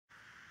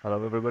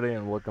Hello everybody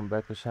and welcome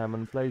back to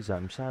Simon Plays.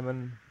 I'm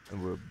Simon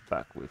and we're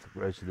back with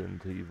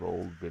Resident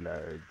Evil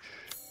Village.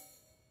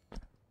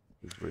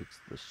 We've reached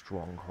the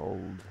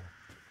stronghold.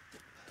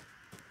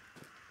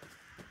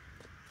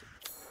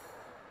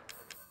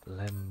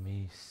 Let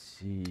me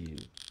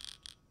see.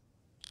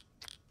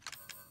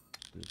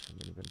 Do some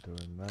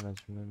inventory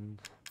management.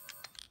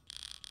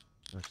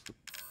 Just to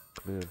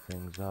clear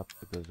things up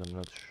because I'm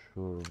not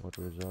sure what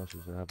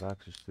resources I have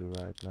access to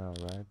right now,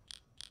 right?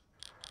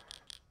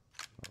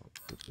 I'll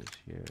put this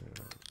here,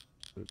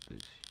 put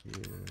this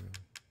here.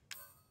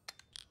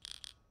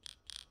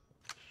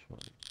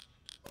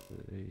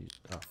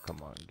 Oh,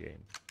 come on,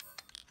 game.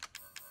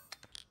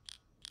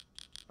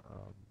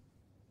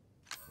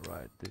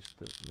 Right, this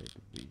does need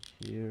to be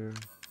here.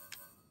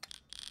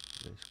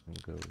 This can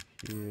go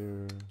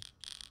here.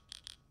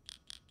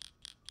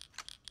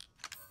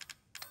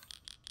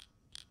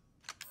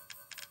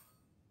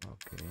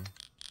 Okay.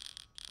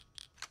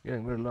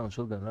 Getting very low on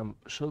shotgun.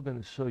 Shotgun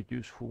is so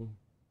useful.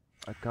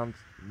 I can't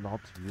not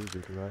use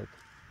it, right?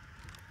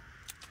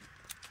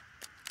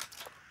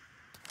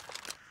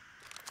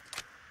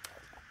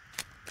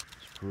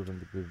 It's proven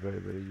to be very,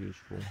 very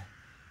useful.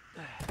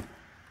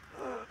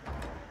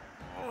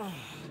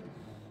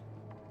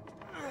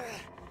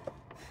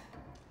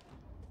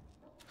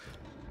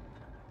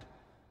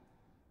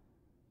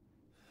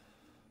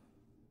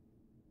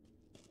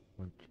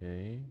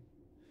 Okay.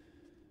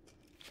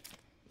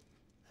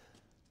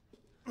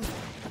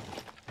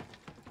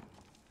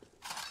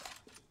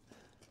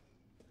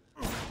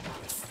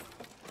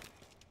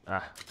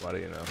 Ah, what do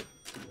you know?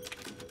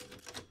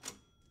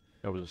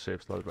 There was a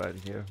safe slot right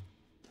here.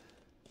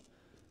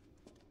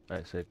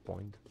 I say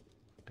point.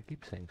 I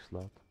keep saying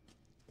slot.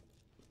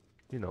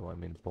 You know I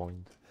mean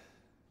point.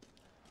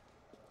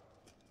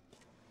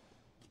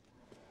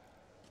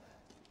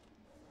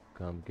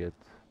 Can't get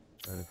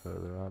any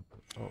further up.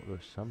 Oh,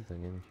 there's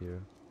something in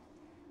here.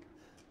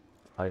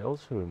 I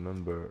also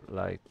remember,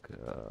 like,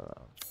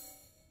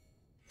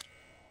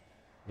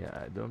 yeah,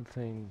 I don't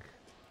think...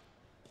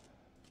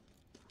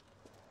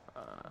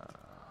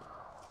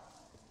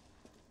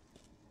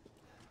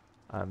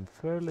 I'm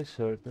fairly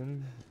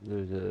certain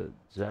there's a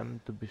gem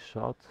to be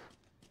shot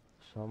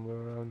somewhere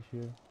around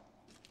here.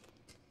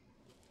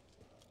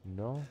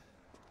 No?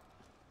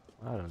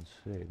 I don't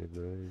see it if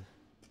there is.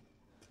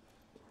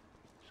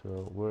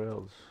 So where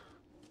else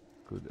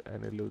could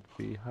any loot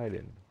be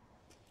hiding?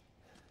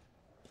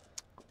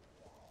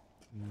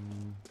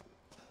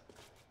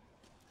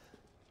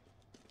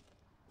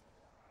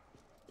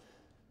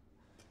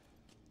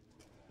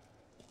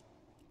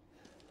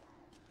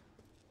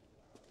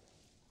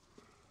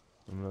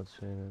 I'm not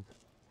seeing it.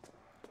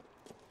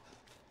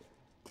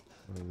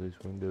 Well, these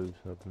windows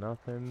have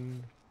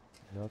nothing.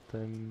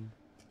 Nothing.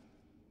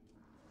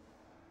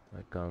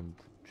 I can't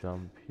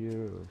jump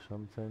here or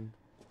something.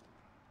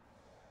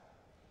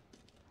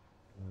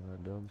 I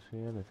don't see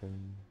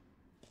anything.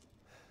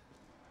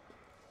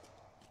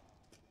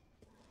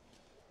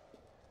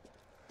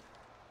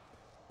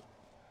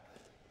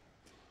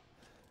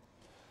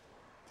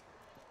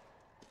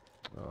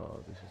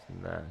 Oh, this is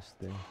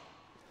nasty.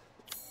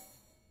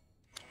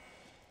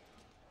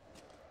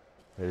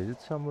 Wait, is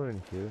it somewhere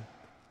in here?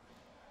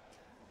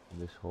 In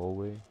this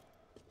hallway?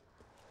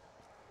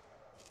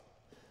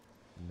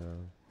 No.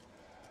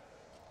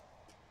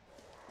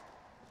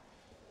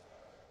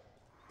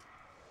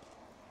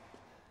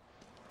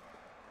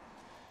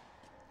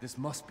 This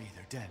must be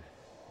their den.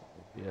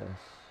 Yes.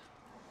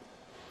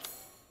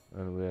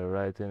 And we are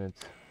right in it.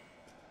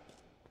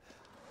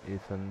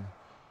 Ethan.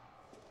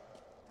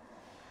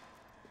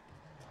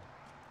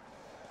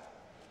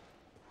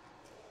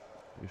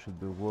 You should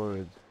be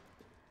worried.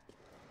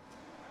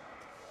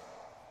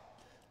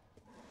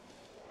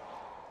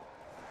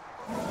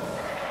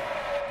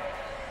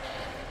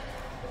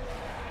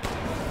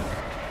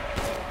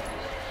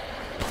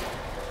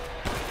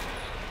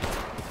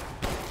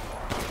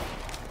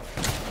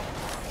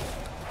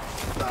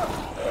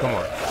 Come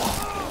on.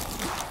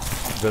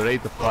 The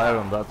rate of fire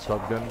on that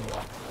shotgun.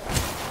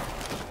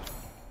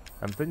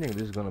 I'm thinking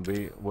this is gonna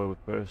be where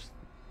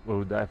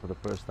we die for the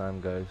first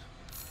time, guys.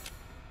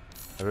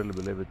 I really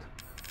believe it.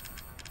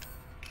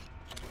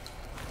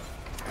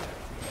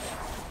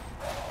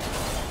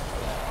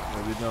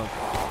 Maybe not.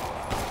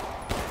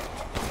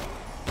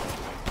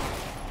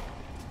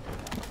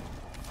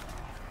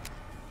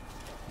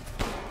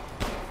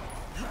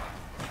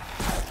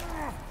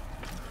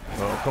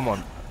 Oh, come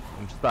on.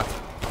 I'm stuck.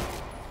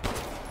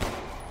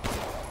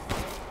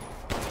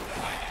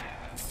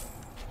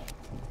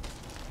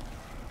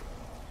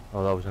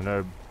 Oh, that was an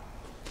herb.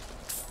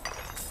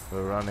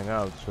 We're running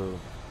out, so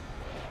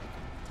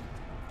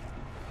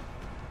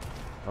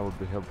that would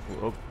be helpful.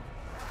 Oh,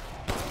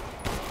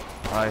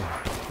 I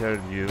heard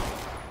you,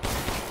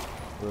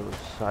 little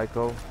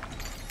psycho.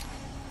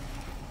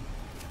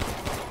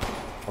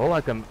 Oh,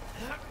 I can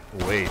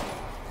wait.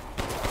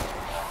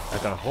 I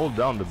can hold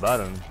down the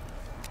button,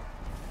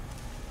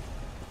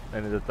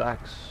 and it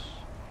attacks.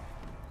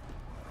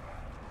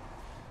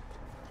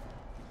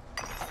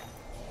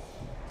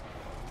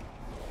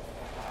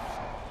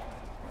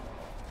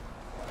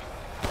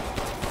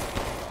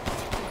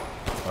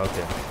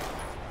 Okay.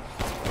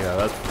 Yeah,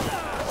 that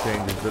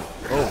changes the...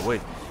 Oh,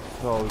 wait.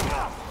 So...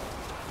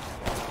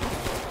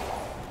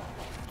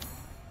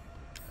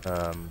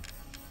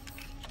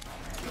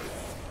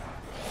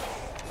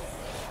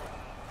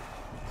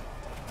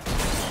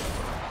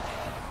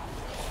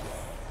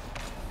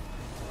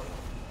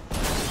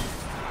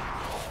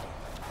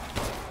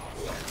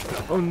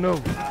 Oh no!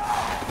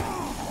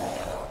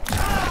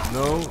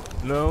 No,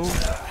 no!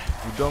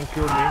 You don't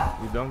kill me.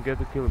 You don't get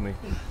to kill me.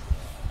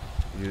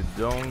 You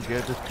don't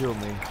get to kill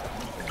me.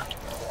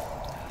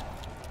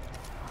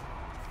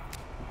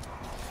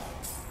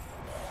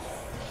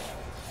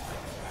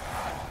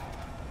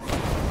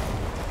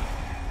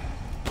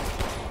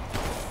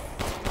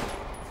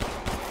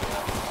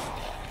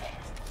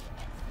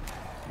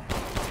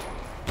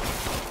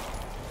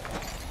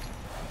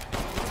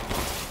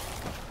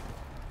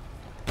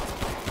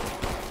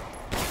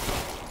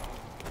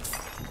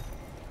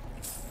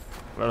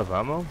 A lot of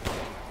ammo.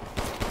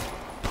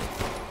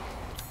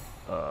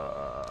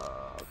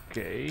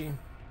 Okay.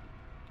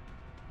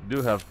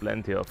 Do have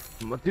plenty of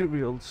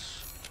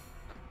materials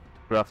to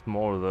craft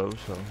more though,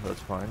 so that's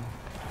fine.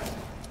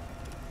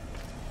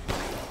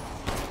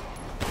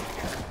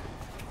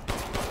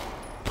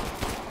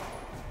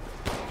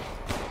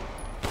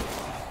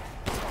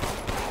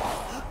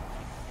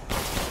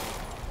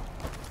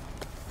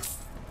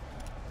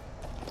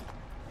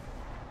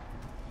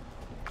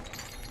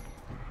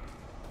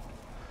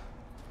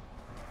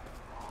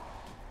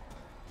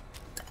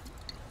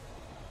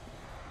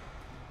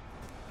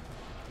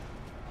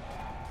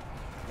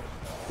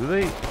 Do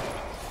they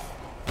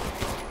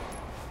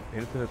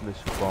infinitely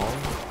spawn?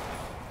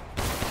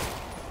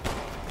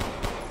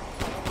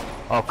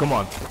 Oh, come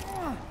on.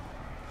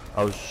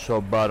 I was so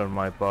bad on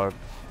my part.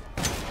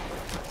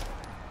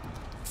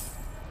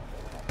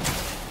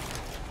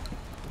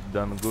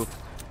 Done goofed.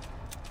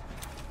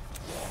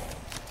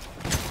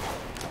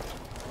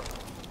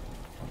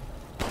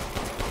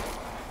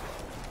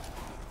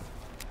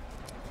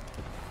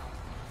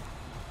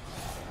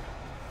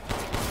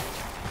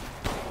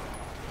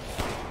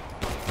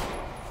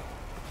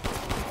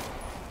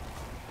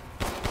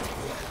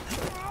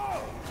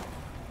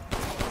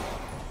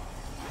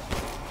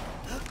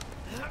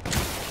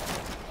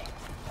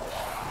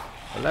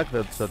 I like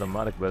that it's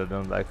automatic, but I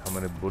don't like how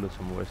many bullets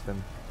I'm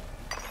wasting.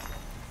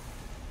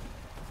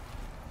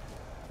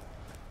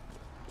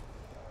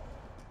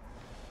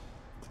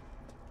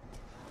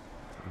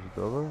 Is it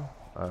over?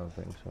 I don't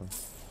think so.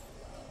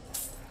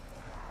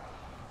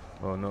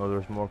 Oh no,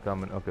 there's more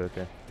coming. Okay,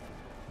 okay.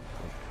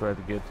 I'll try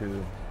to get to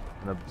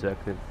an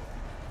objective,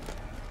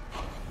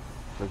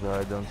 because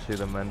I don't see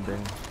them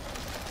ending.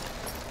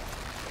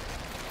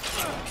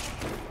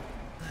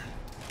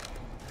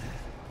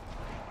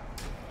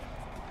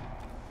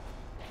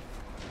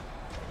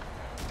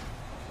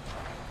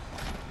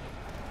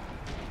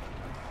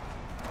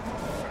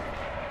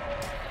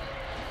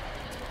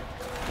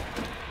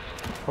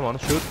 Come on,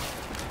 shoot.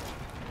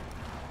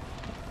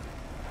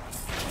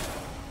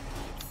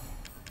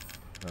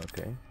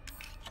 Okay.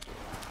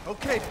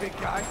 Okay, big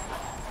guy.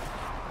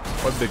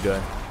 What big guy?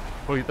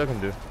 Who are you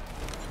talking to?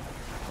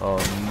 Oh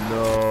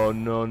no,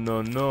 no,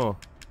 no, no.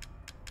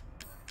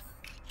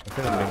 I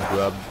think I'm getting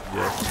grabbed,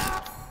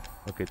 yes.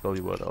 Okay, tell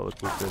you what, I'll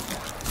equip this.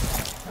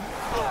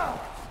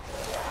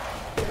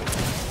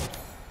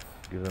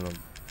 Give him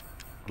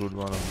a good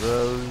one of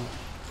those.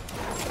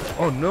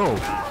 Oh no!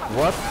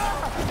 What?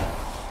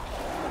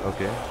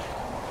 Okay.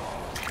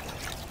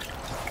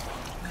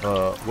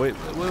 Wait.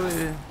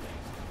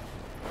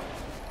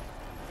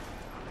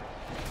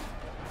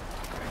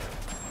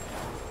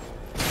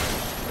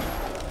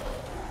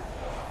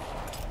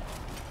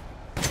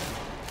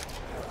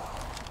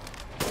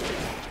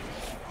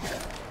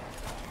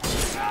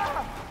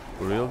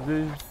 For real,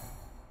 dude?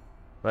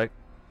 Like,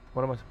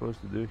 what am I supposed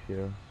to do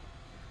here?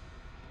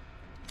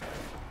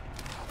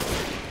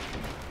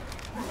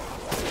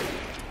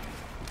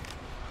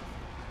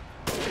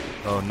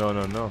 Oh no,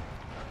 no, no.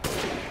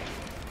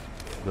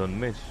 Don't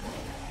miss.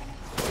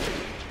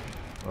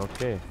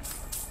 Okay.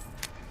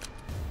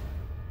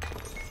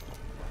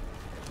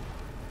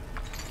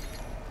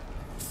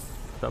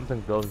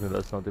 Something tells me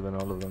that's not even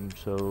all of them,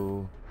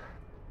 so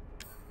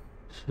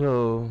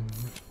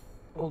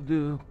I'll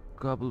do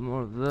a couple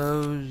more of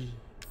those.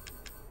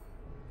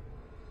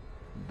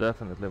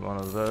 Definitely one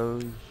of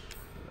those.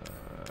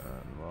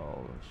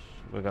 Well,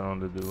 we can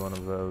only do one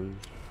of those.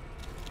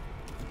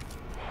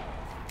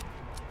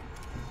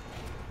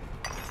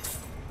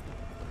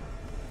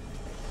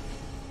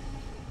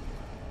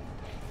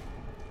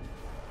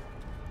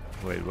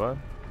 Wait, what?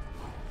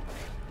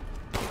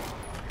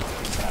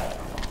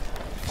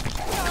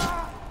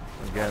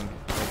 Again,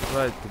 I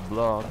tried to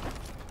block.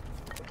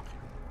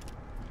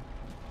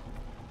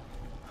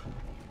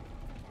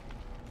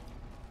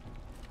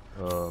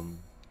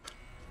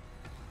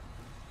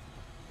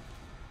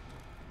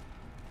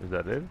 Is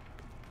that it?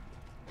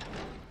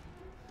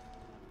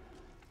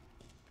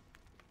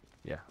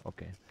 Yeah,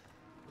 okay.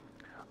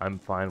 I'm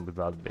fine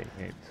without being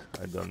hit.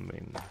 I don't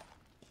mean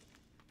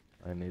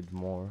I need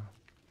more.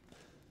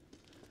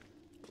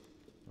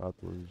 That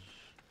was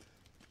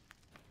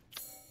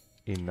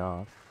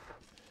enough.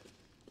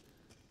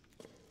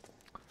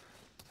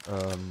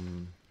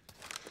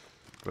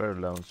 Very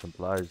low on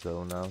supplies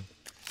though now.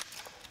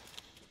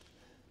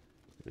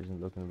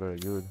 Isn't looking very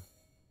good.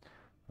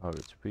 Our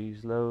HP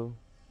is low.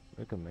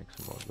 We can make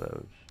some more of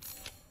those.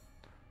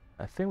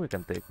 I think we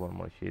can take one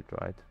more hit,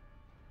 right?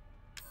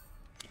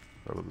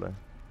 Probably.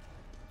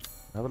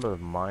 I have a lot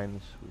of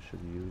mines, we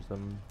should use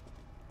them.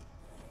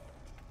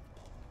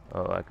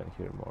 Oh, I can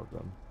hear more of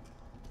them.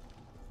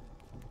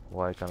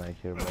 Why can't I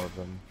hear more of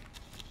them?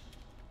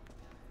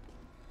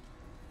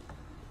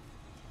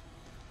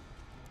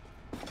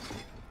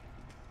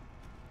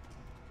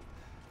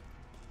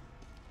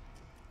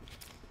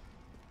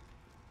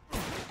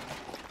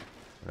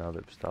 Now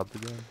they've stopped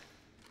again.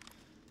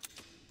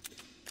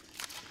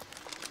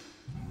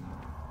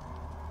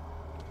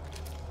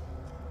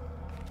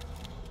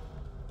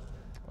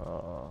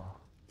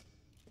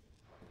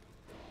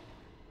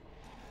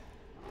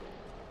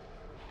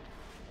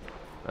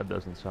 That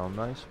doesn't sound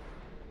nice.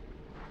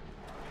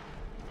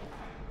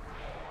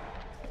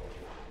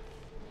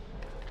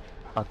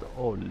 At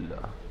all.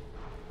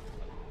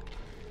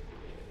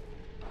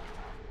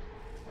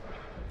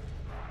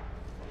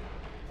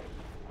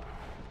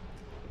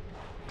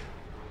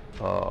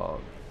 Oh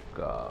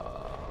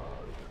god.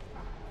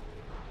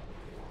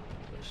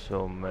 There's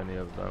so many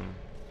of them.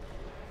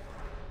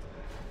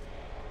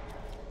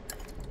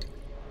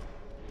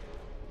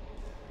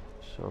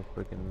 So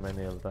freaking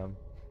many of them.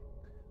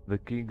 The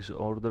king's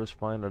orders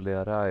finally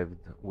arrived.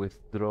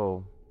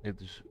 Withdraw. It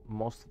is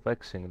most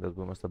vexing that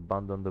we must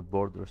abandon the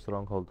border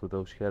stronghold to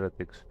those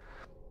heretics.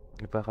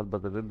 If I had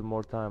but a little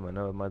more time, I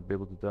know I might be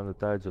able to turn the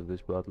tides of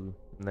this battle.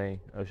 Nay,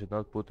 I should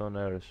not put on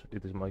airs.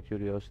 It is my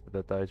curiosity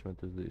that ties me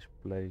to this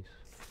place.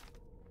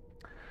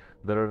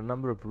 There are a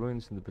number of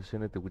ruins in the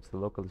vicinity which the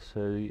locals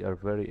say are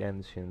very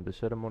ancient. The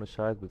ceremony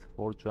site with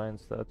 4 giant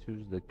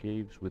statues, the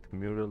caves with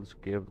murals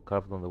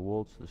carved on the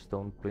walls, the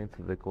stone plinth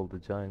they call the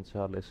giant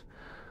chalice.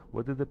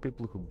 Where did the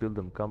people who built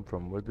them come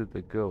from? Where did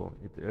they go?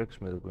 It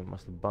irks me that we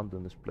must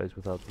abandon this place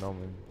without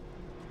knowing.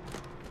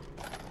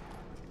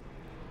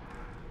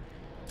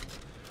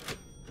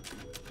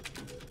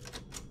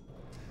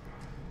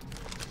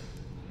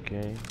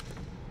 Okay.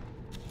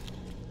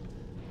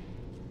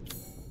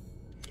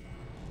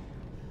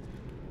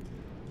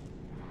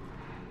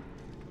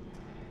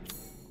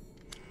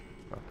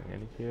 Nothing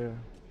in here.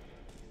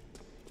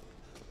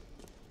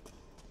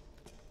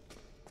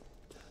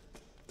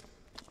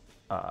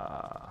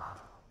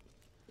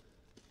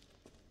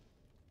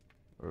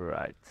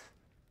 Right.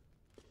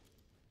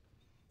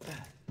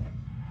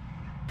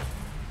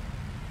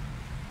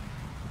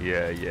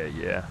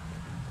 Yeah.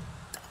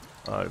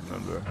 I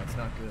remember. That's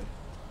not good.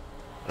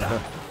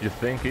 You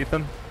think,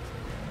 Ethan?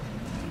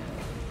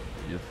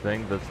 You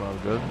think that's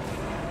not good?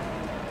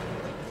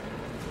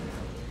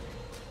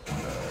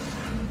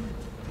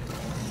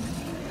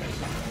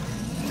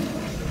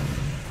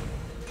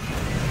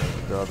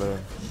 The other.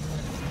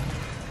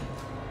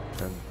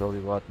 And tell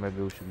you what,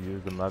 maybe we should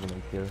use the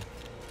magnet here.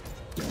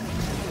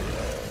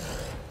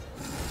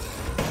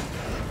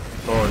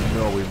 Oh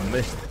no, we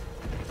missed.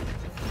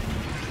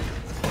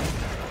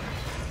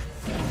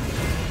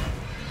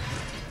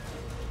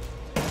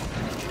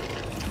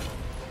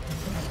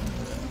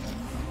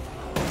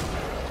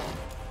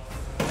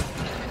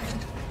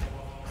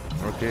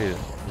 Okay,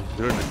 he's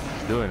really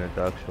doing it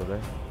actually.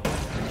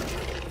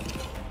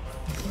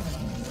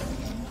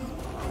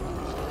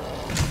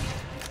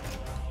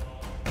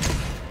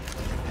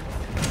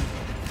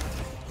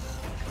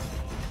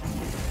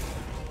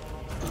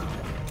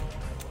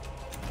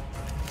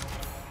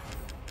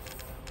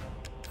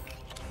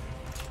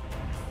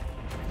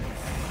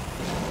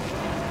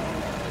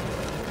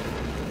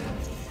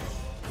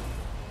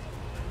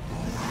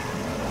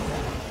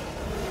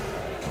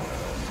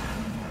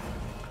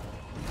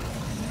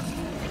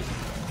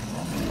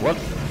 What?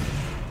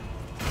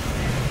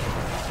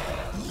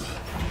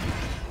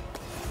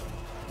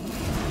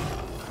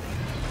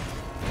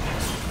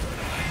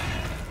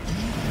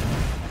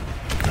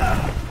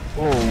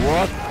 Oh,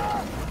 what?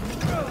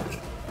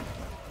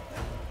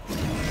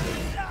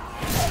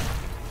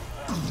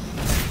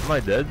 Am I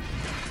dead?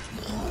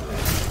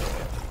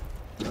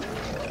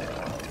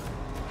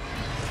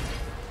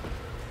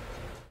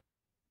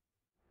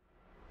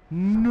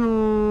 No.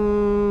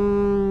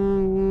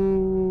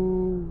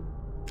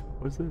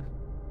 What's this?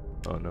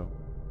 Oh no.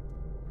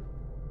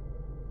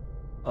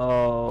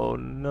 Oh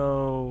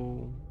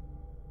no.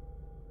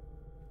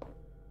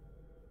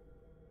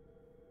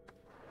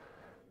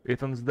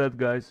 Ethan's dead,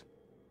 guys.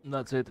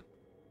 That's it.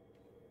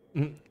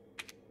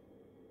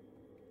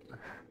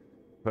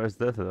 First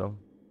death though.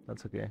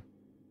 That's okay.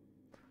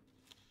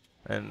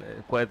 And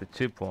quite a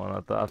cheap one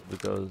at that,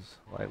 because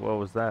like what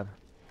was that?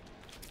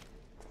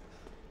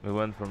 We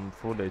went from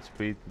full HP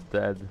to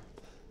dead.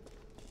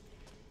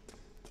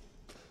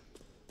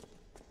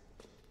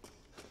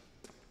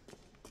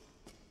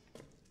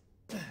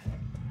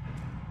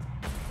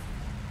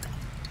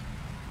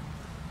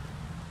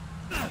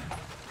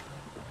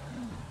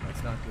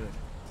 That's not good.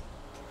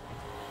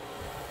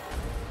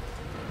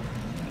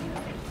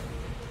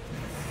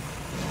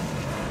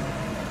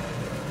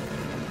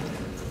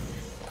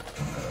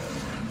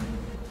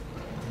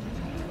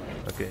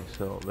 Okay,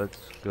 so let's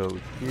go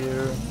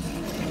here.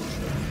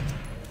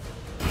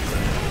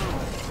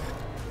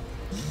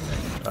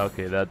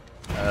 Okay, that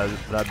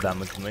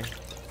damaged me.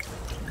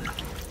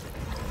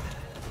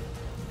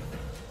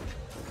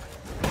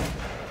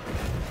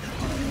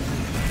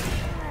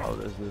 How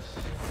does this?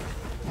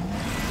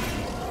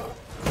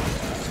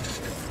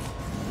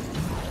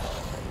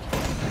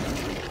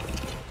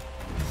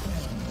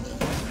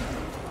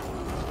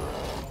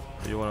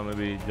 You wanna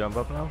maybe jump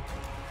up now?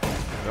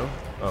 No?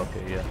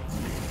 Okay, yeah.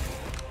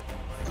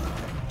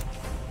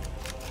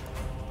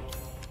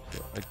 So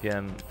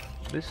again,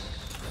 this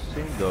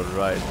seemed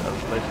alright.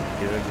 I'll place it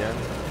here again.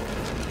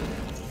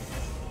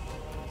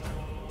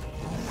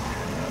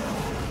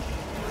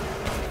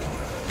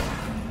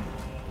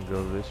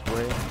 Go this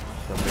way.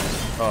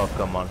 Oh,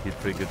 come on, he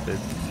triggered it.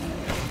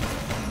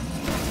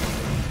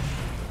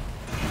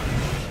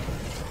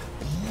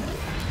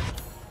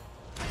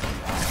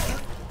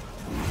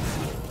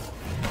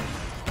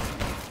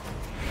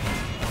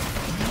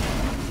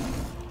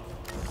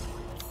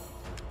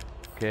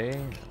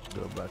 Okay,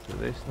 go back to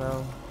this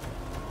now.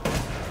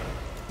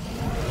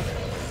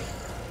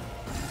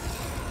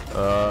 I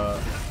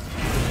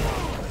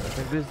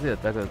think this is the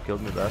attack that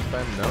killed me last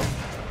time. No,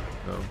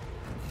 no.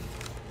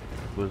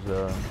 It was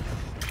a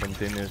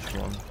continuous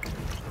one.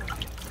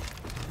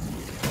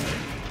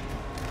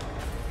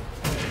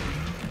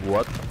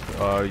 What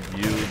are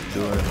you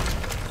doing?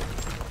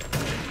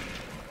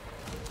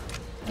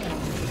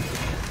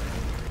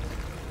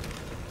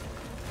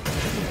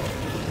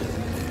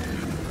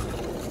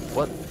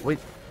 What? Wait.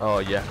 Oh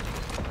yeah.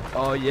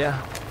 Oh yeah.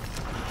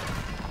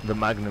 The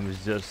Magnum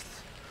is just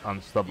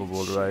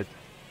unstoppable, right?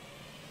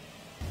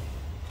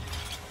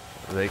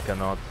 They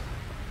cannot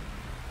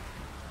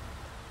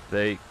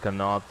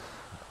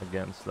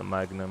against the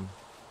Magnum.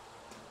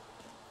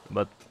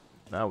 But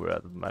now we're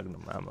out of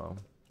Magnum ammo.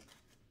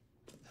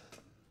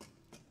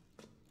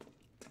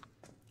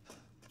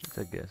 Which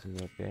I guess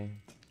is okay.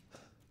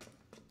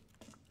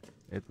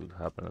 It would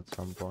happen at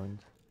some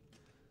point.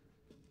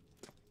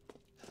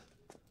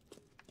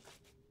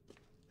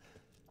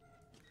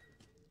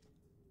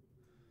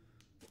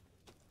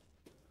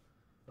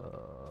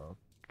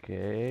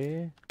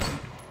 Okay.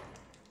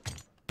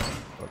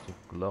 Lots of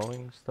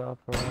glowing stuff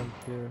around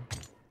here.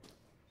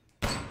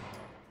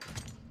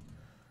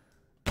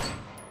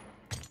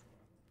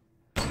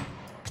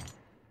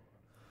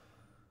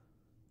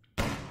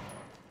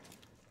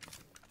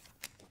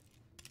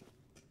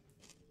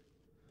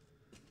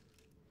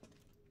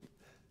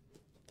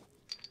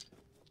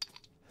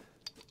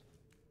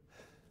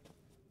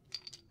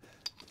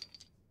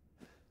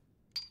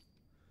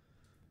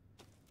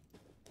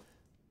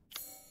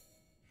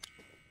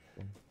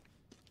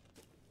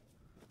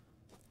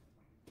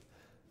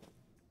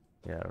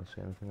 Yeah, I don't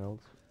see anything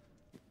else.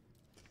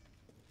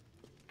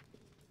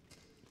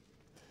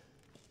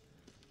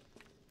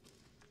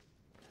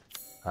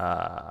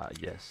 Ah,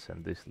 yes,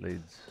 and this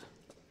leads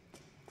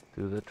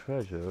to the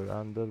treasure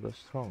under the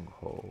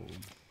stronghold.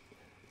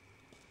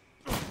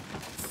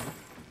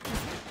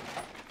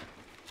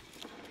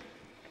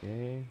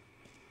 Okay.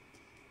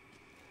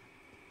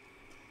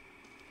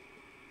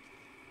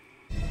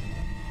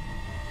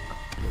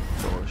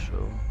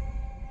 Torso.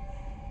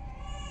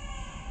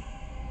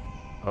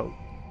 Oh.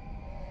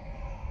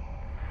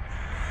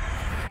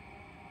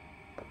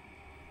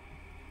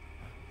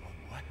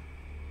 What?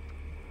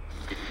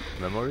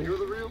 Memory? You're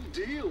the real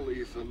deal,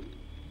 Ethan.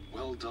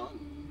 Well done.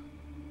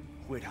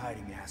 Quit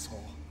hiding,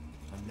 asshole.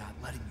 I'm not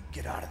letting you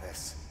get out of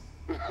this.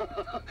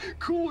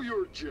 Cool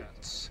your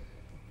jets.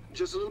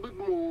 Just a little bit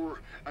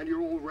more, and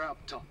you're all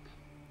wrapped up.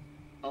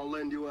 I'll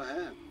lend you a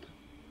hand.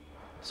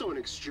 So in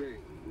exchange...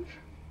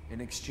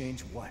 In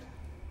exchange, what?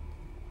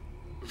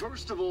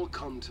 First of all,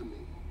 come to me.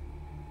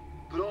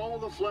 Put all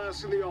the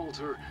flasks in the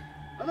altar,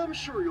 and I'm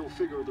sure you'll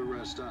figure the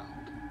rest out.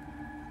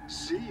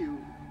 See you,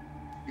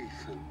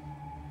 Ethan.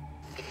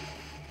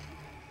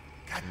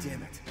 God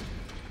damn it.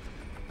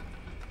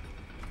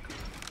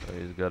 So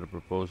he's got a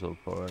proposal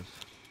for us.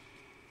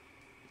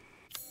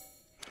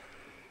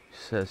 He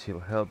says he'll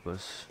help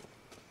us.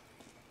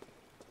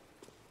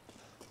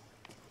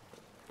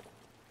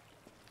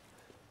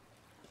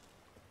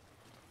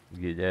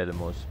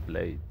 Guillermo's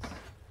plate.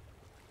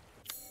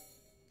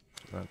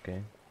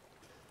 Okay.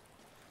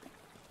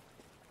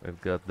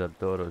 We've got Del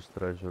Toro's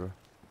treasure.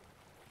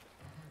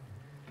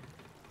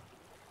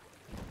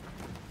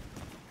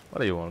 What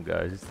do you want,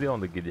 guys? It's the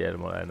only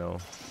Guillermo I know.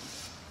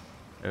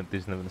 And it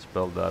isn't even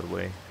spelled that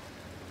way.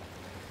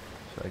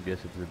 So I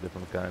guess it's a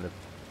different kind of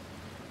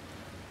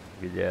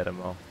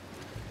Guillermo.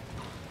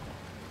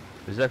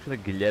 It's actually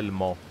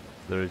Guillermo.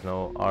 There is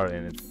no R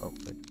in it. Oh,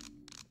 wait.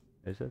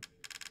 Is it?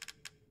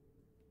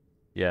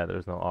 Yeah,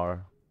 there's no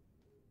R.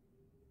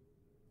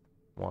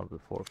 One of the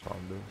 4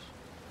 founders.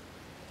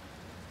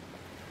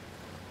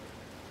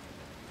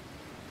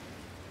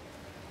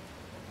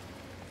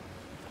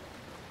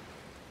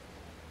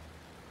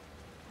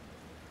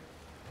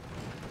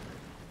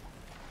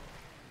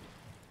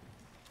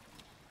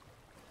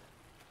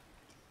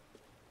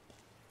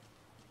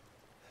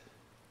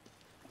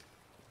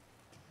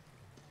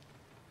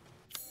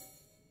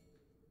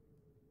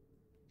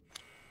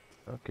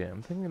 Okay,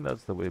 I'm thinking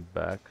that's the way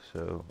back,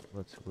 so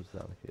let's see what's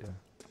down here.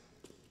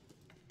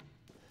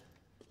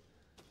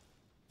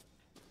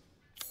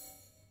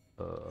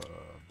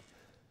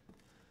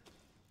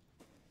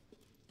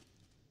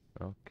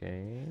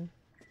 Okay.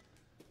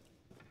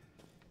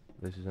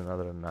 This is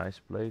another nice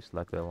place,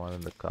 like the one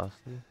in the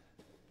castle,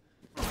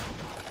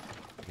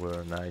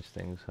 where nice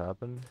things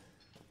happen.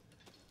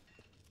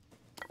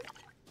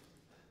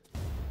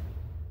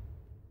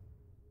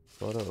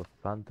 Photo of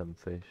phantom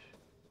fish.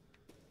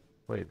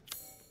 Wait.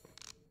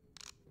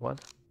 What?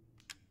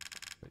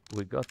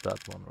 We got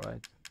that one,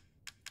 right?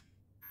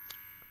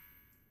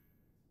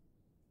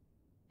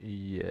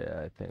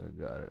 Yeah, I think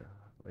we got it.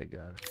 We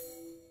got it.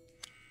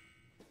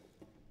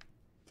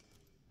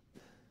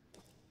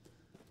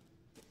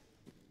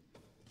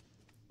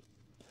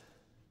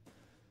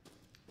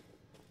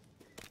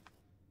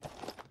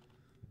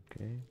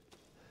 Okay.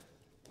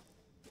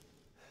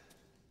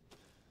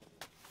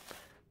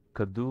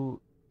 Kadu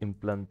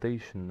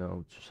implantation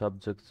notes,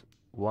 subjects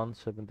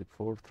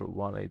 174 through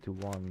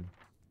 181.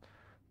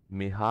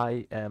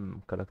 Mihai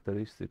M.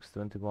 Characteristics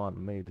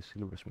 21. Male,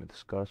 silversmith,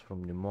 scars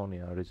from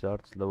pneumonia.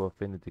 Results low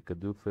affinity.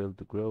 Kadu failed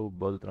to grow.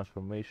 Body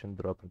transformation,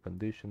 drop in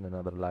condition.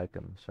 Another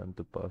lichen. Sent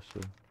to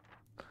pasture.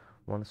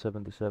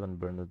 177.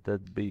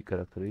 Bernadette B.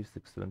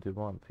 Characteristics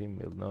 21.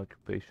 Female, no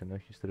occupation, no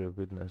history of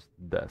illness,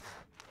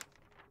 death.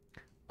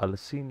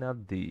 Alcina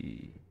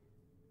D.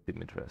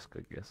 Dimitrescu,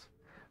 I guess.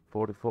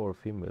 44.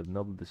 Female,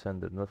 noble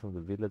descendant, not from the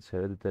village,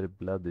 hereditary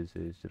blood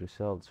disease.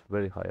 Results,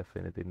 very high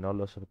affinity, no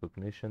loss of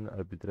cognition,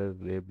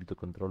 arbitrarily able to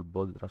control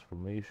body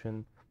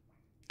transformation,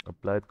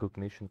 applied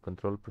cognition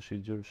control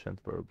procedures, sent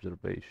for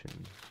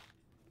observation.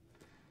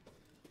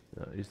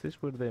 Is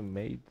this where they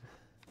made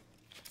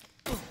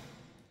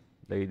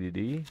Lady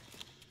D?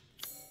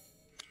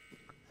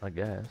 I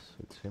guess,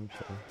 it seems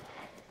so.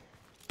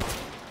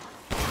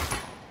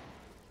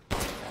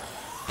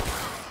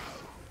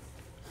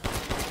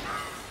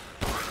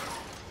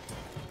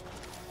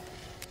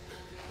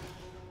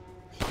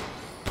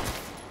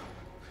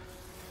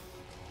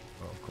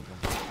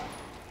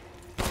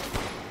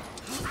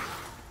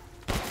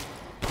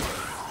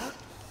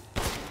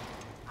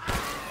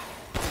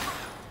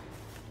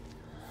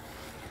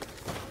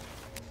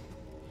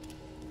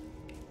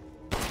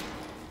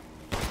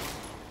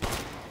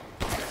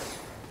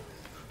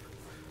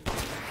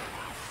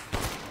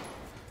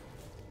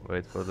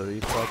 Wait for the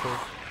repottle.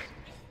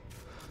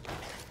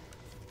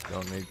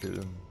 Don't need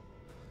to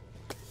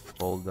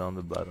hold down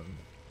the button.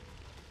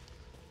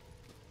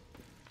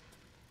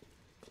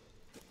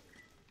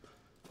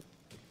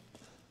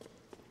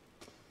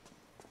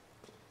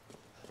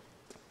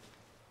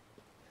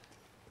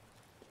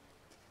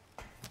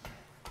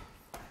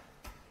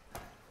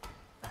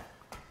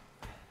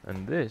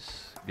 And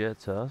this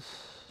gets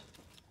us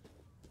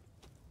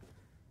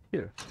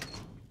here.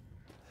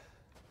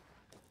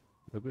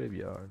 The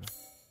graveyard.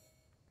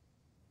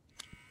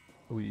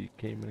 We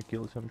came and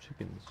killed some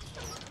chickens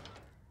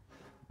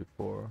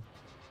before.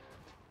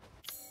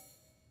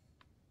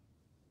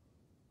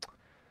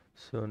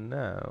 So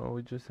now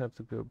we just have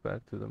to go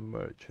back to the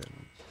merchant.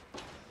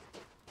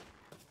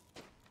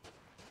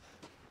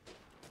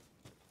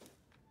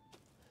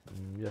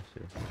 Yes,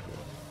 yes.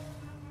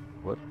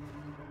 What?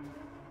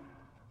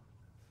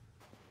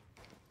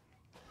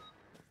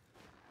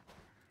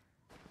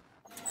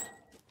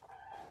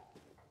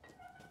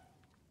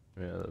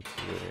 Yeah, that's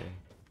the way.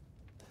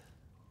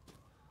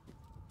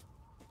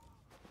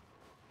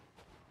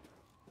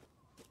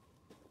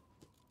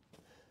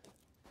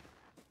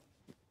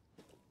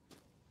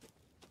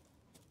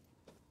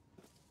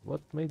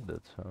 What made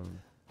that sound?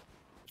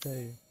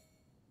 Hey,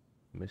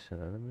 miss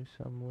an enemy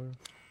somewhere?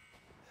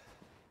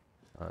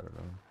 I don't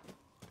know.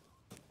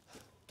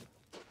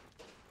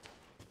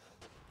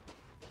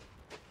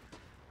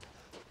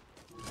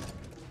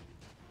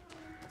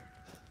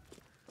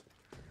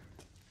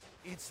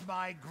 It's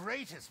my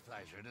greatest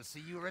pleasure to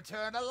see you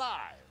return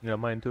alive. Yeah,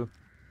 mine too.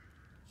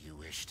 You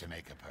wish to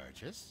make a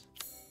purchase?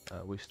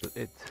 I wish to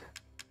it.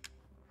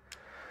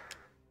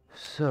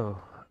 So,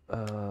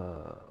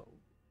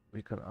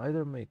 we can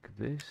either make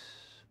this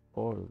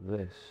or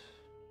this,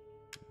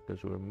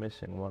 because we're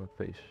missing one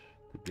fish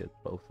to get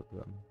both of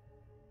them.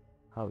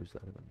 How is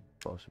that even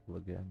possible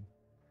again?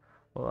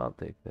 Well, I'll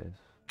take this.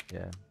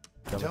 Yeah.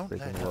 Don't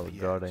let while up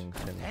yet. guarding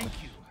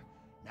Thank you.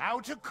 Now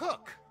to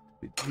cook.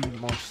 the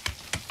most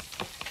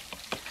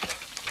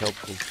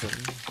helpful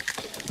thing.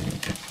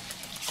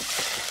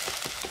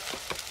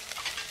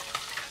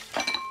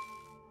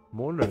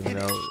 Morning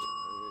now. Is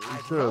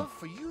I'd there a love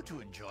for you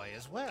to enjoy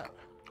as well.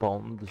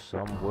 pond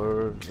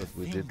somewhere To that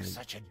we think didn't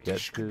such a get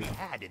dish could to? be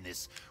had in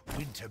this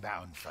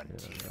winter-bound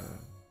frontier.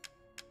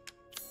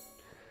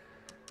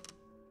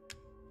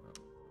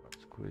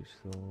 That's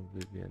crystal,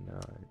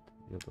 Vivianite,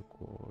 yellow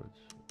quartz.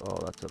 Oh,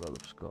 that's a lot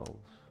of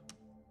skulls.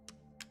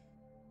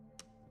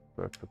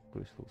 Perfect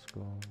crystal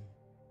skull.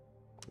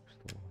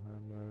 Crystal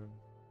hammer.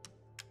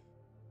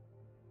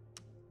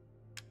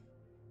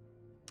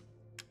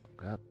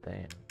 God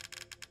damn.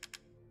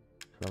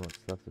 So much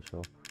stuff to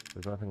show.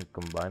 There's nothing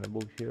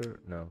combinable here?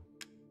 No.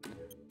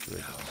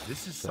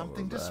 This is somewhere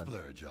something to bad.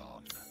 splurge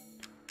on.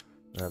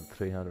 I have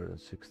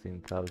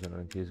 316,000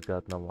 and he's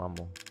got no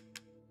ammo.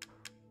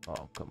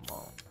 Oh, come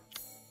on.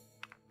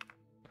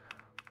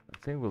 I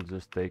think we'll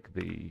just take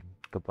the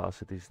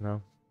capacities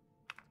now.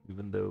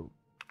 Even though...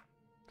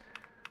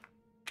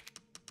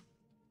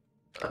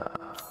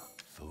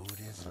 Food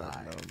is I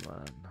life. don't know,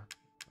 man.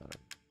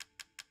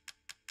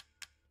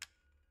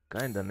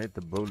 Kinda need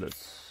the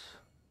bullets.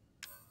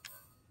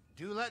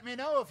 Do let me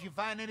know if you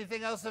find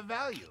anything else of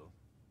value.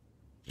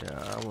 Yeah,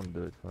 I won't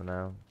do it for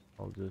now.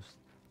 I'll just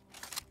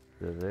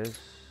do this.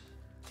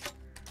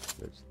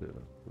 Let's do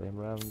flame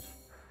rounds.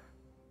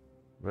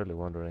 Really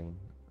wondering,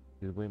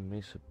 did we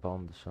miss a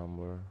pond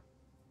somewhere?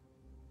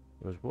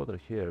 There's water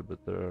here,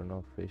 but there are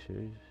no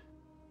fishes.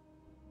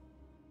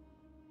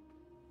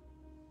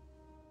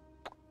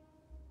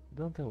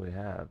 Don't think we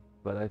have,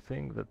 but I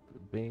think that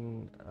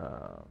being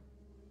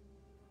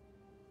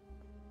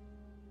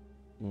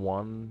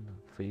one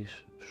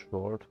fish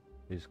short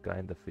is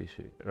kinda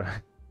fishy,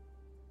 right?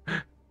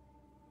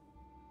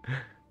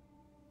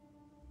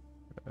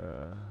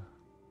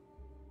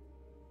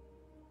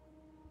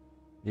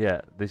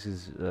 Yeah, this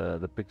is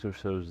the picture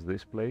shows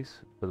this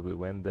place, but we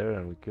went there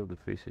and we killed the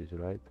fishes,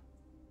 right?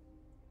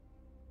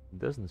 It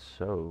doesn't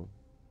show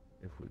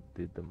if we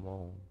did them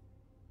all.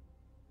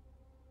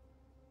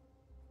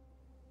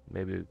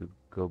 Maybe we could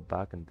go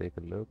back and take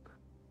a look.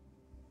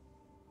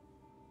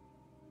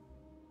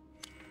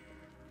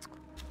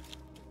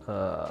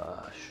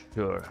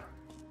 Sure.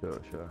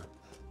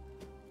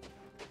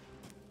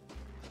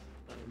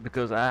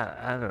 Because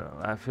I don't know,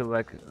 I feel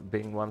like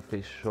being one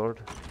fish short,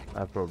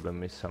 I probably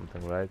missed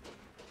something, right?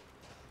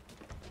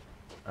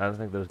 I don't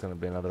think there's gonna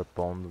be another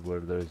pond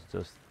where there's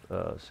just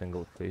a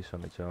single fish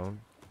on its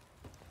own.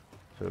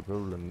 So I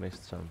probably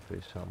missed some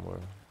fish somewhere.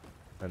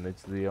 And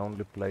it's the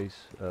only place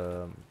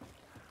where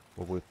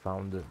we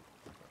found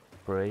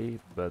prey,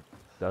 but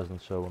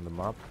doesn't show on the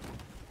map.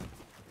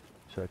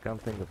 So I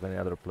can't think of any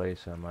other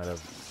place I might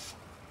have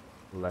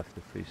left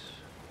the fish.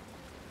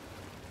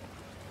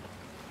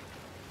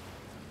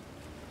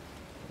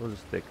 We'll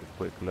just take a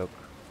quick look.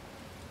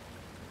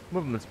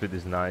 Movement speed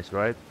is nice,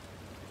 right?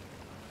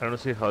 I don't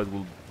see how it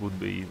would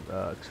be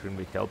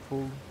extremely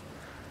helpful,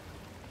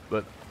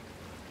 but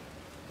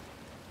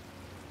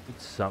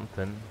it's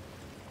something.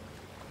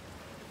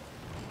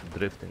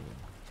 Drifting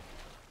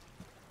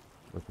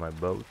with my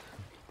boat.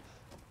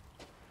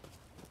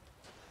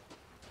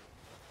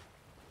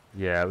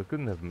 Yeah, we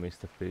couldn't have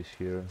missed a fish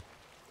here.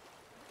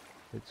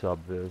 It's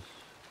obvious.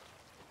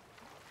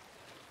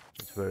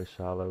 It's very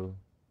shallow.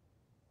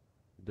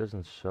 It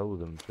doesn't show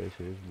them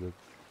fishes, but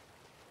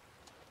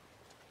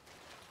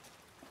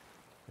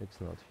it's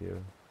not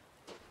here.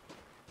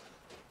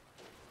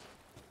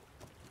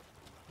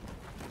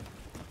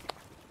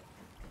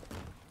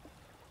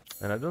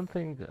 And I don't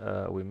think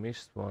we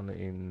missed one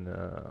in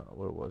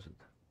where was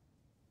it?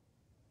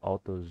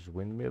 Otto's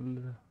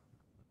windmill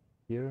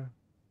here.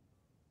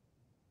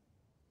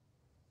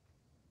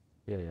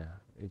 Yeah,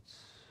 it's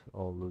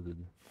all looted.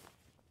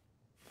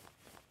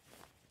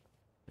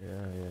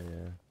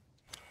 Yeah.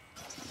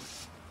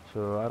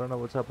 So I don't know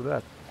what's up with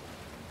that.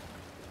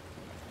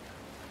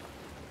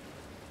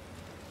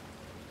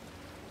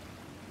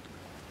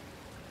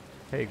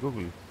 Hey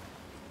Google,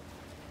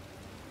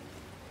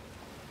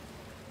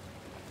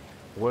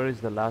 where is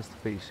the last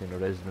fish in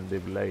Resident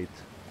Evil 8?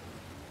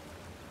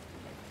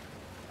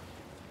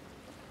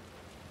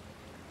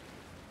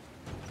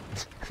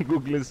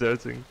 Google is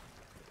searching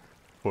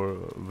for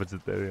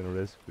vegetarian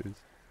recipes.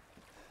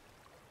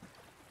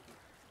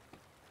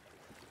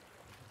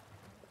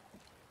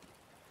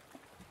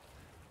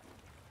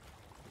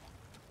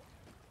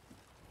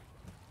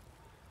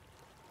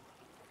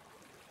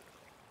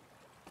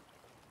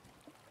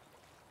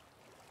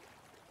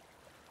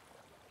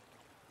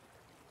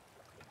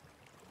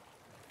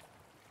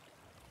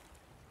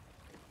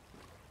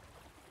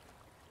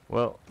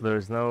 Well, there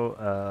is no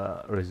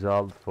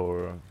result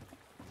for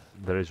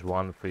there is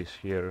one fish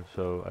here,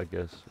 so I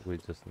guess we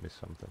just missed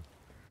something.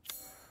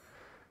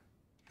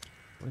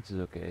 Which is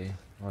okay,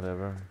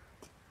 whatever.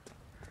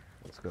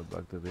 Let's go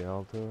back to the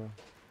altar.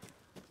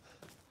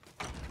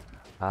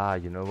 Ah,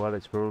 you know what?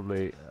 It's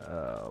probably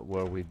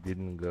where we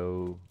didn't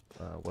go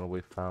when we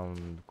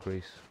found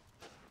Chris.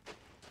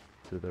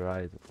 To the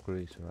right of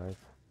Chris, right?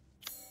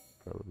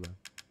 Probably.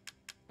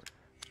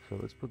 So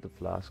let's put the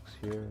flasks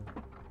here.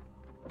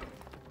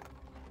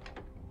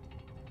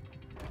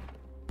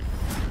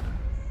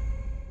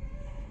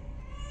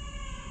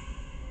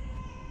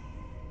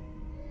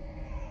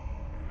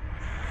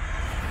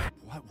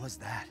 What was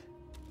that?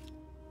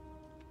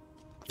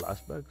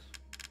 Flashbacks?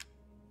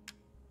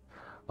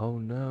 Oh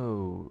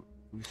no!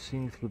 We've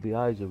seen through the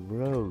eyes of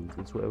Rose.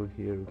 That's why we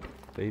hear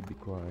baby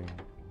crying.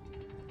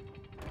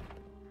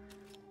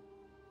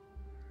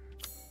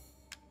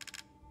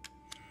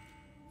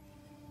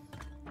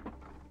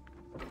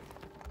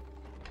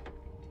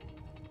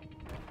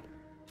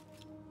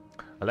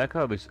 I like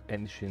how this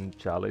ancient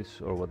chalice,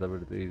 or whatever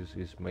it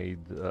is made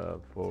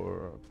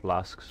for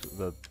flasks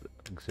that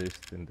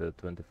exist in the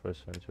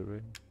 21st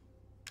century.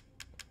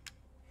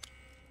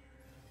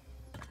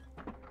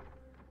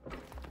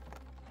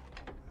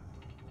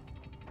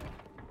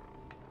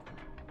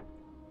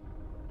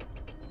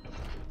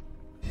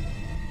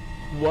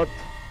 What?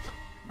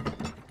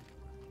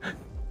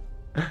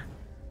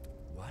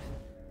 What?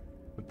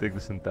 We'll take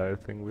this entire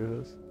thing with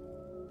us?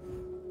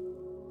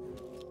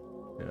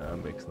 Yeah, that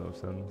makes no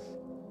sense.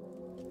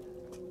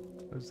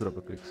 Let's drop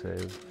a quick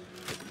save.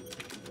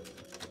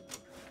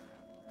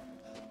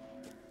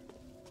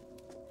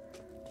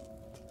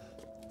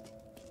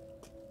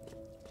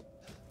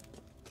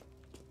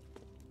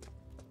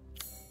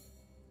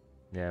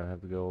 Yeah, I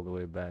have to go all the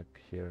way back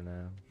here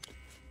now.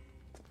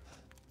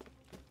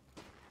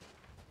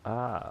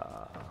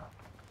 Ah,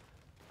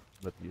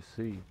 but you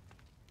see.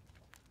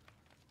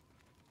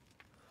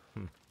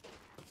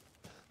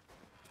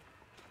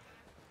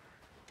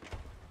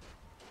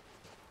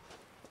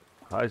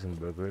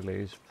 Heisenberg really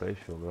is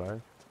special,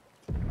 right?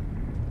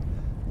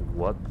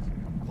 What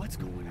What's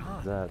going is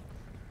on? that?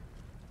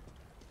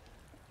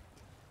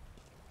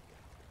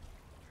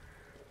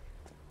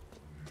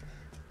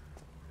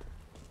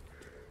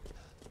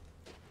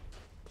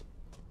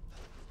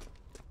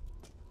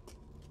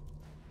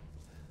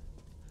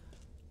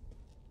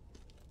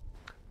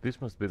 This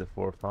must be the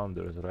 4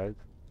 founders, right?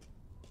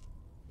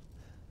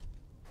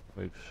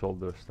 We've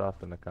sold their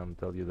stuff and I can't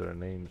tell you their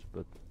names,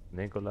 but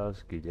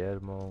Nicolas,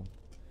 Guillermo,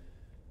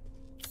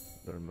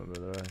 don't remember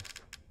the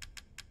rest.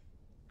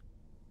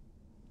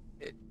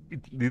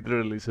 It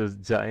literally says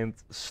giant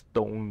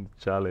stone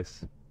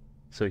chalice.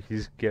 So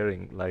he's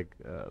carrying like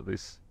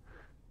this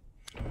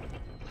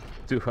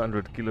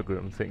 200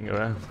 kilogram thing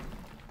around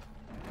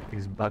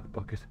his back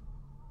pocket.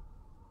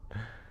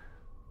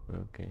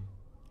 Okay.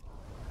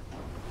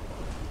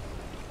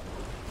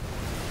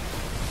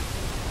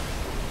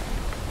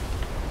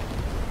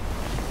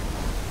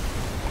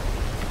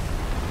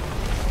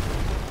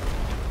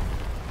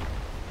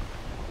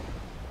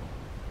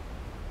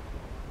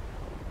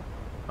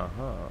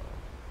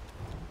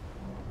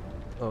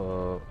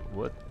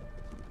 What?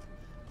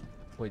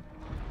 Wait.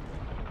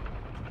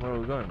 Where are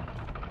we going?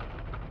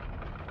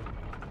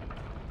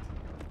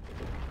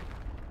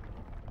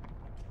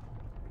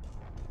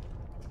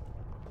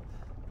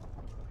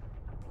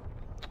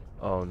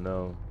 Oh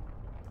no.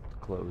 It's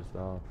closed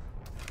off.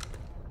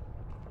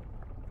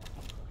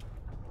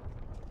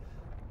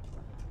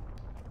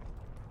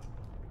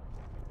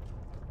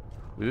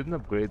 We didn't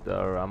upgrade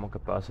our ammo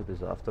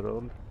capacities after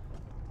all.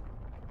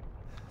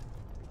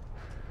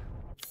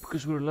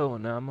 Because we're low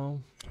on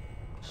ammo.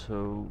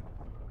 So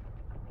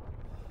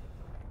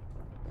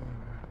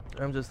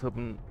I'm just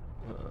hoping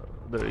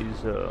there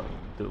is a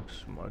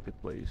Duke's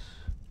marketplace.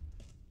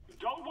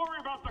 Don't worry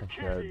about the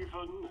kid, ahead.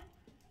 Ethan.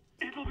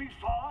 It'll be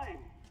fine.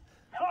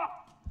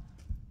 Ha!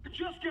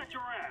 Just get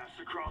your ass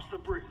across the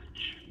bridge.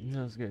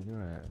 Just get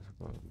your ass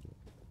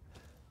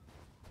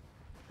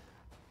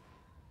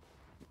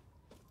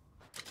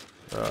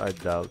across. I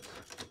doubt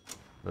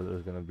that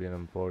there's gonna be an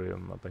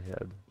emporium up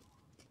ahead.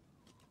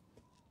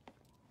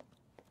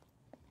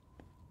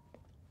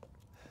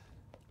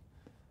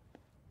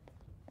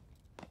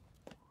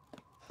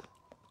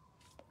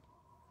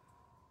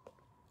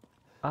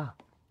 Ah,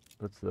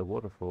 that's the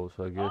waterfall,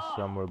 so I guess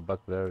somewhere back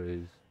there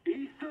is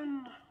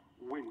Ethan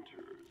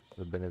Winters.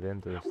 the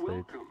Benevento estate.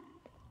 Welcome.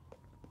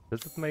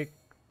 Does it make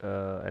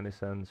any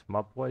sense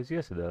map-wise?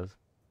 Yes, it does.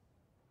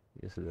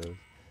 Yes, it does.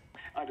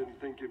 I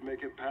didn't think you'd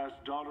make it past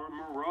Daughter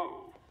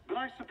Moreau, but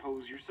I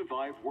suppose you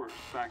survived worse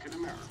back in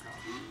America.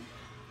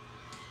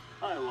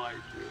 I like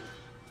you.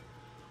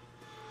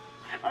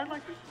 I'd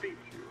like to speak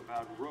to you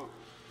about Rose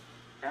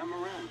and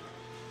Miranda.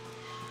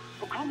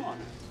 Oh, come on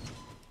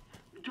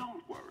in.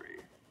 Don't worry.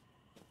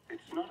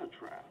 It's not a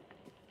trap.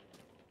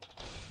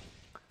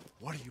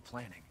 What are you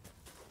planning?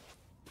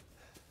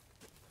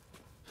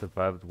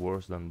 Survived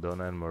worse than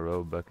Donna and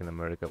Moreau back in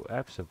America.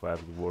 I've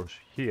survived worse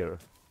here.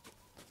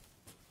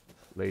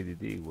 Lady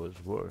D was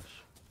worse.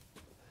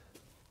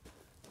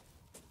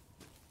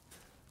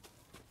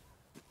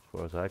 As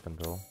far as I can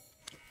tell.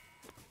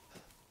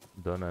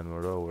 Donna and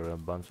Moreau were a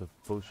bunch of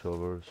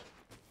pushovers.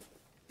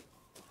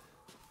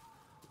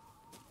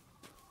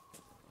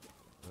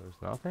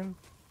 There's nothing?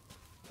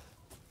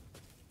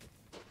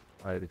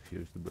 I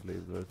refuse to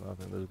believe there's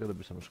nothing. There's gotta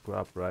be some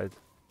scrap, right?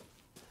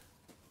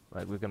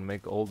 Like we can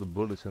make all the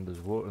bullets in this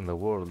in the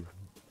world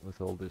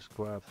with all this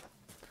scrap.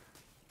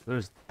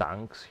 There's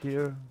tanks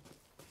here.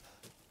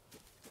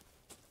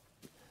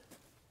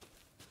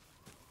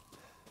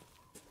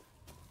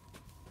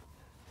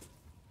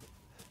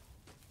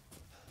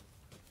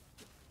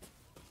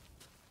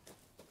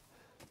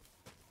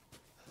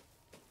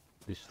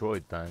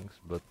 Destroyed tanks,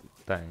 but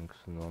tanks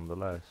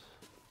nonetheless.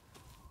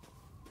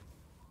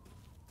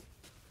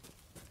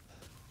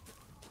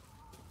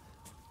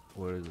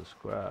 Where is the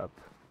scrap?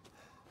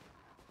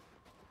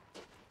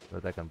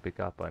 That I can pick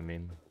up, I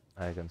mean.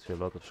 I can see a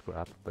lot of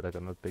scrap, but I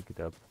cannot pick it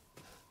up.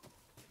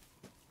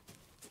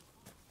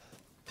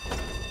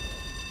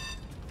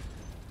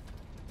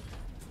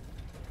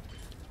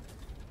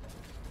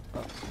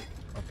 Oh,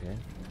 okay.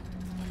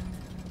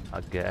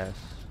 I guess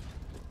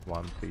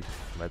one piece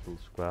of metal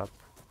scrap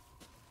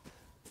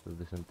to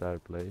this entire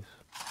place.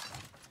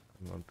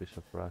 And one piece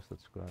of rusted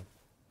scrap.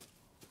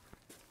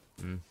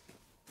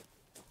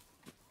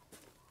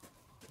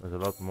 There's a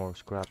lot more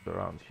scrap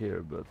around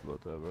here, but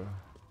whatever.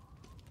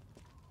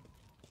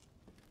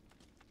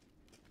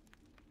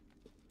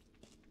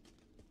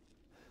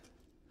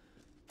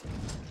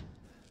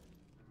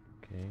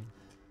 Okay.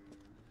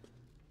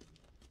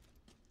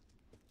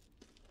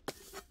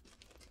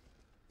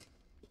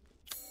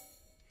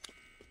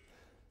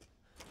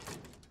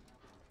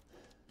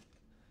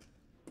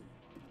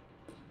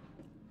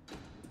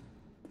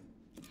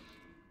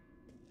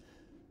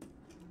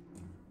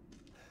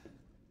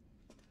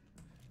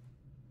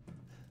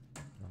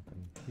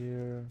 Nothing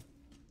here.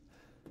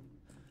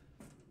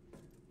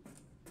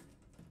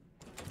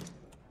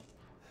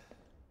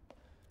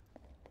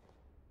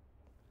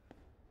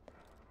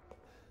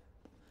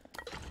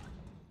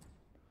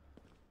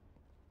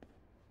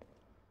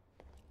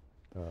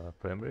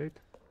 Frame rate?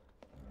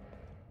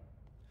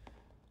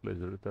 Please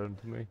return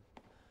to me.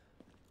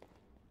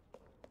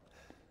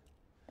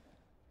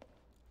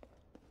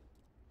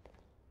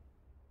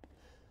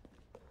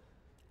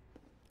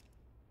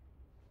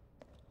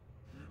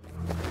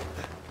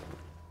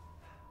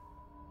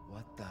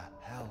 What the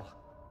hell?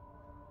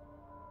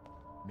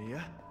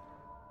 Mia?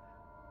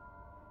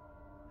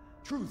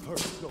 Truth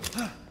hurts, no.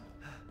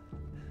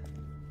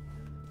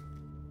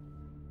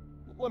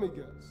 Let me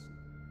guess.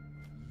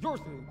 You're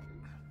thinking,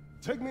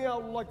 take me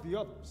out like the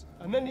others,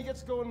 and then he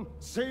gets to go and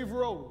save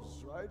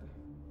Rose, right?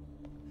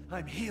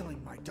 I'm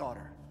healing my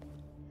daughter.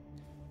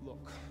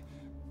 Look,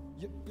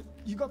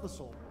 you got the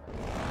soul.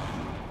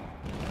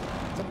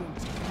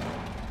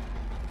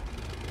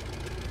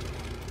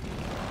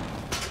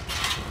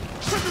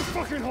 Shut your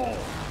fucking hole!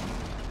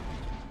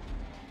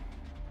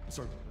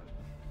 Sorry about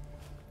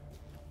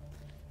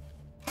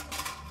that.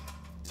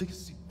 Take a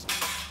seat.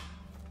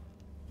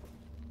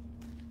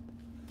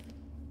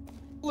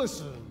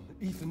 Listen,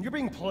 Ethan, you're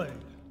being played.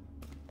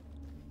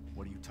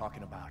 What are you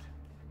talking about?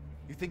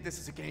 You think this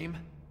is a game?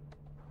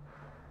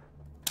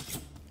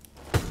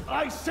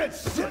 I said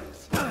sit!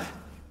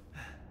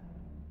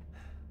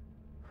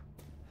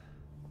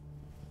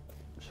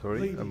 Sorry,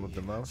 Lady, I moved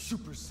the mouse.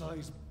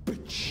 supersized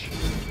bitch.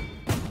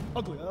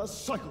 Ugly ass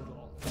psycho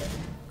doll.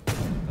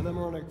 An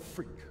embryonic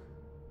freak.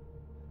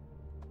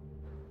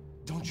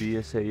 Don't you?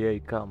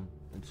 BSAA come,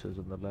 it says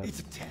on the left. It's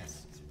a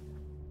test.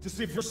 To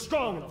see if you're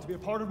strong enough to be a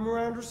part of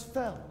Miranda's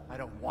family. I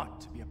don't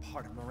want to be a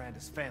part of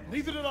Miranda's family.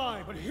 Neither did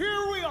I, but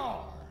here we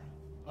are.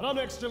 And I'm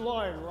next in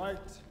line, right?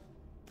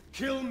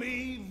 Kill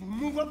me,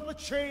 move up the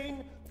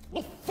chain.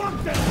 Well, fuck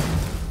that!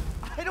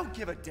 I don't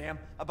give a damn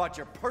about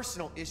your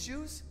personal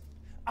issues.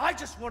 I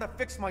just want to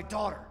fix my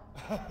daughter.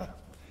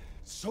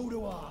 So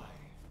do I.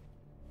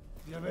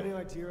 Do you have any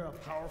idea how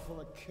powerful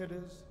that kid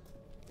is?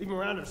 Even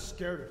Miranda's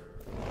scared of her.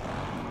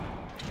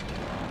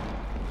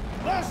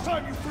 Last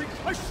time, you freak,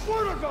 I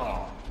swear to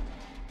God!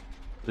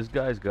 This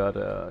guy's got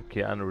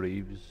Keanu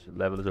Reeves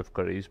levels of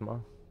charisma.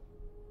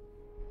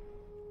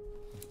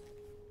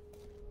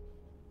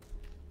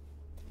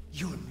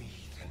 You and me,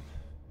 Ethan.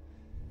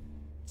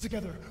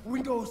 Together, we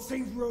can go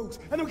save Rose,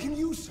 and we can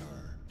use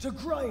her to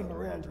grind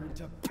Miranda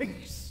into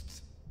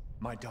paste.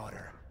 My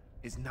daughter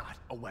is not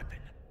a weapon.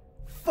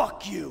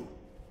 Fuck you!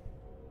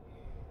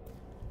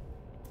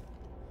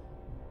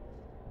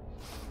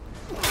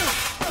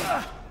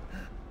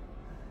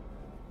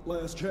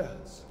 Last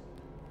chance.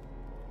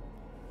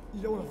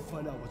 You don't have to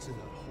find out what's in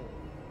that hole.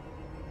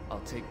 I'll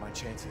take my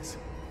chances.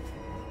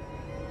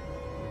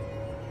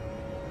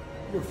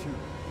 You're futile.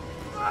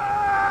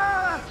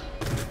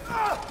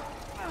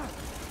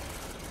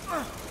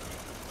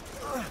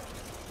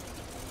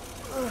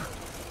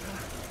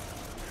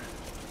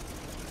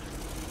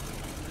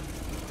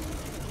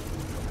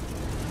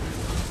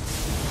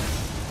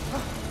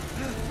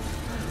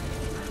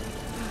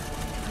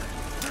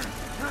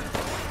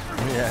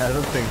 Yeah, I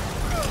don't think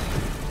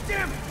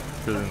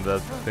shooting that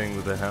thing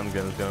with a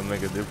handgun is gonna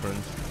make a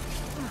difference.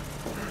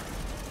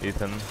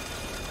 Ethan.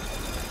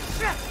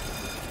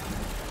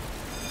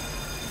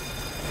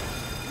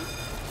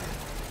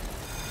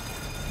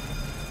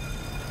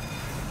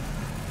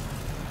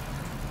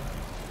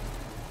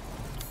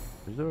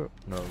 Is there?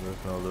 No,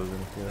 there's no loot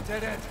in here.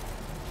 Dead end.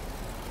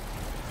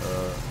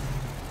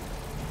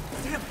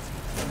 Damn it!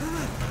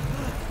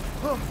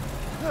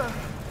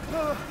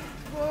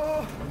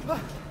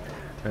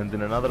 And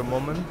in another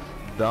moment,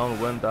 down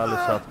went Alice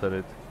after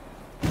it.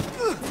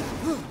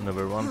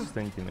 Never once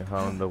thinking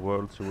how in the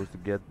world she was to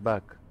get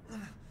back.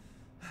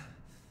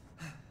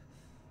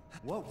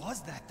 What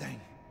was that thing?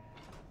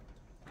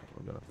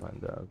 We're gonna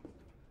find out.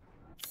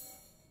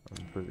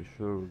 I'm pretty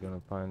sure we're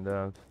gonna find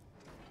out.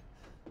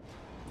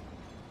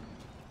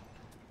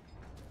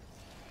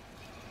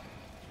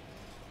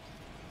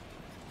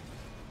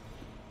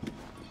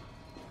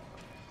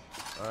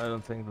 I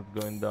don't think that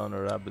going down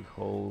a rabbit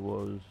hole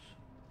was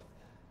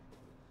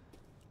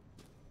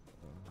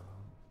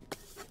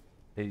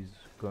he's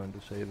going to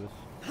save us.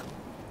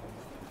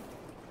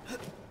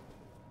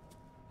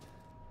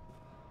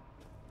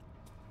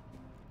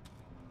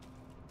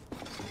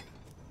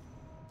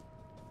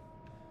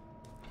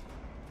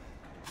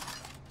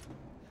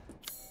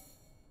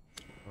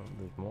 Oh,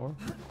 there's more.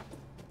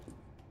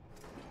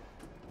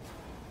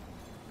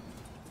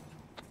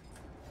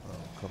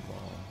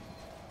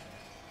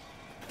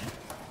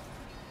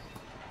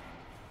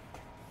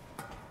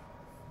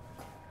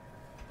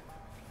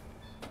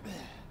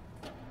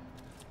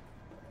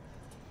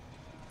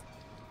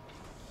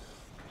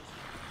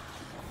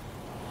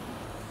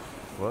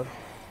 What?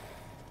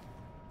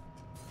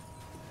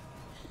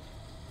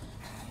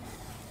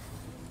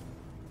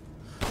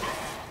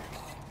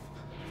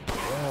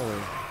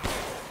 Oh.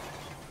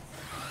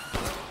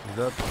 Is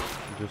that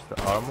just the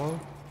armor?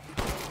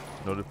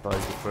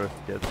 Notifies the first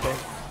get shot?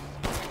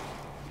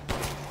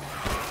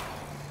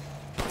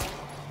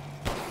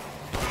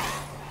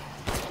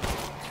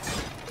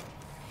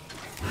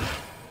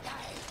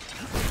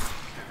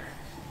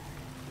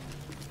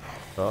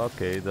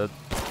 Okay, that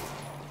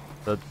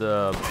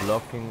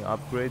blocking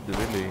upgrade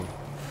really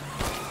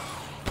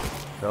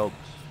helps.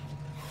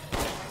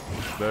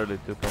 Barely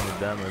took any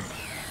damage.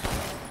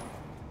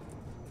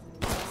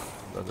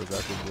 But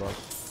that will block.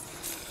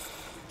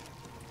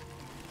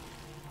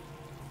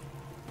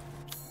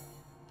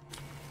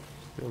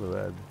 Still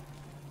red.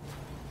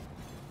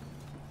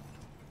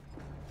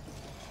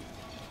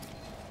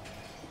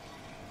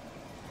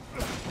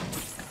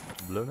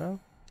 Blue now?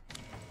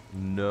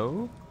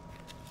 No?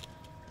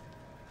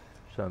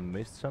 So I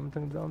missed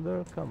something down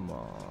there? Come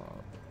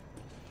on.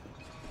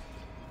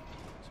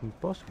 It's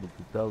impossible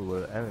to tell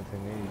where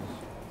anything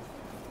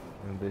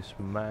is in this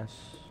mess.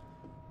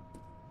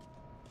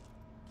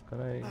 Can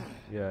I?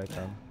 Yeah, I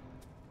can.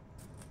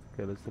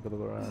 Okay, let's take a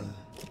look around.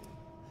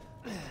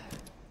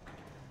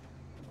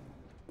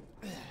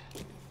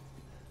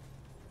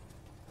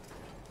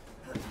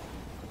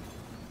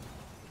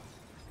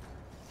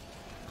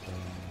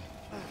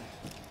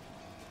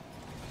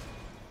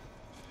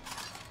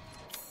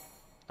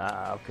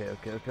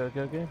 Okay.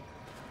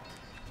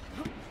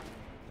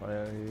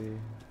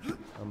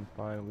 I'm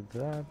fine with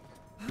that.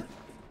 Let's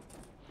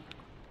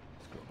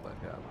go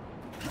back up.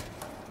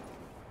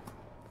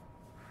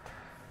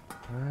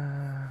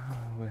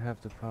 We have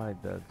to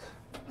fight that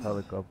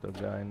helicopter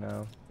guy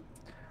now.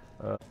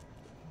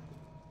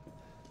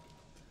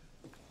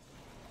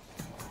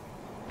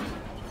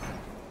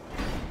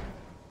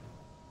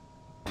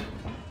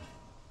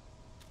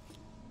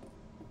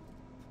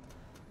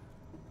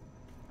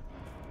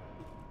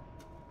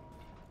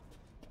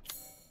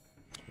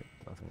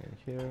 Nothing in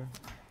here.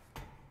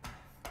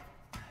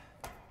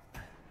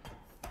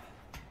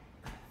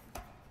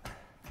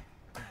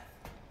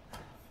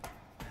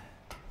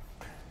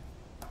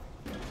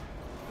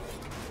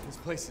 This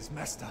place is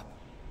messed up.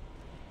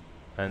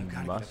 And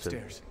Gotta get massive.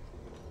 upstairs.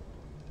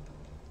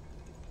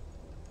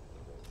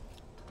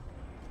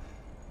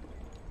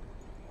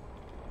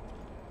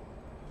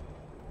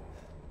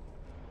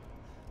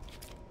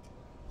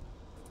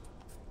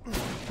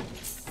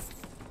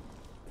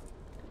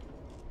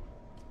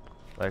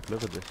 Like,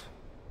 look at this.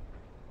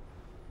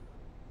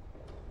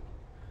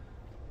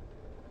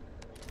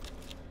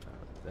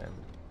 Damn.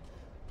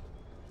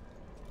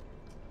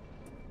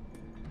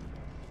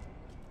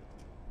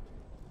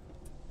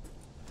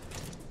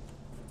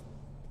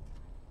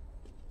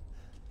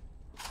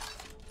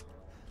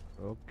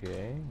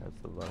 Okay, that's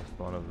the last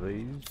one of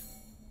these.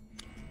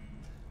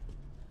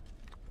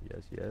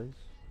 Yes.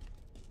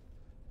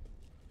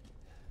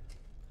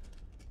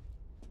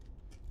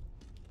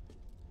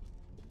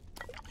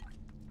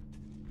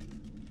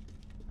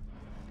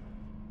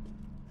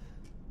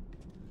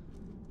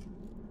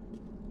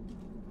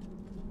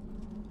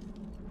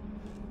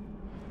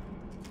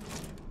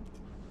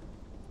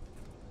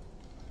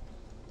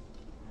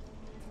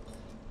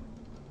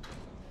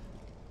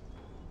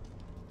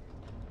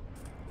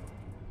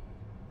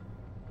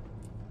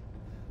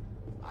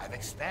 I've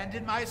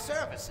expanded my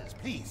services.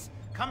 Please,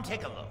 come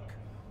take a look.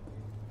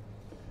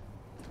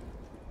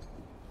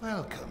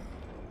 Welcome.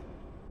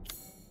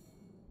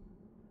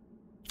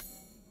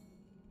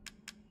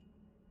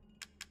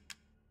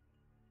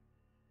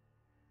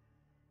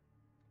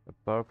 A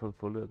powerful,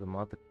 fully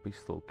automatic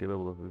pistol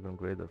capable of even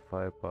greater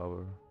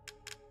firepower.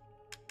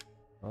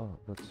 Oh,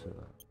 that's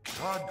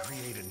God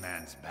created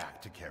man's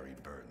back to carry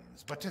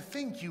burdens, but to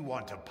think you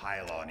want to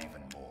pile on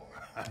even more.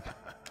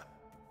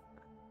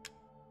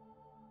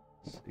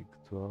 SIG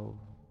 12.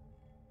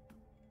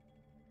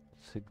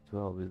 SIG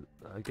 12 is,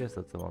 I guess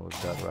that's the one with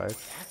that, right?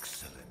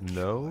 Excellent.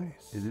 No,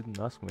 choice. it didn't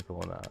ask me if I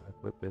wanna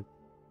equip it.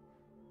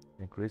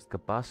 Increased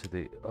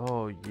capacity.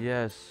 Oh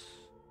yes.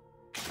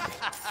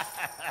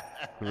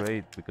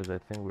 Great, because I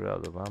think we're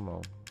out of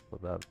ammo for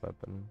that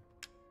weapon.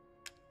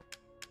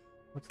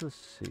 What's the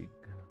SIG?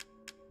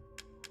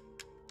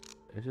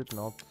 Is it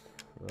not?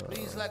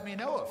 Please let me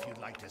know if you'd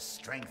like to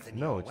strengthen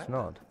No, your it's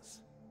not.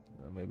 weapons.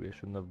 Maybe I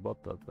shouldn't have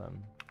bought that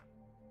then.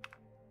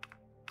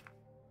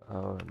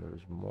 Oh, and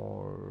there's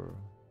more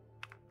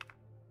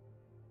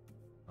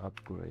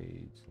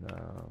upgrades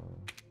now.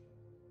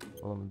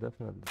 Well, I'm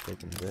definitely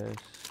taking this.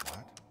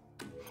 What?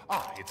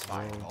 Ah, it's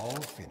fine. All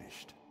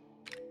finished.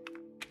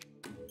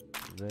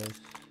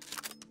 This.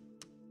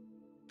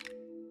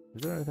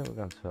 Is there anything we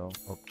can sell?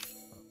 Oh,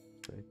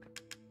 mistake.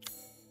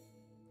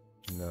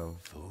 No.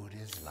 Food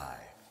is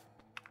life.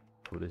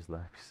 Food is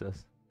life, he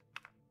says.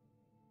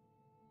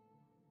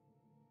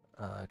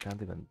 I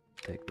can't even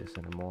take this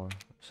anymore.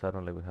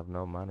 Suddenly we have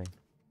no money.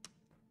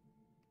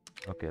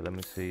 Okay, let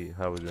me see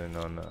how we're doing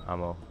on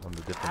ammo on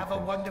the different Have a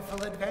things.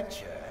 wonderful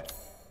adventure.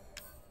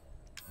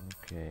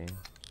 Okay.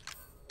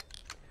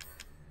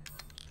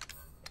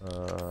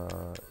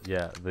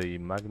 Yeah, the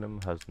Magnum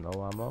has no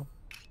ammo,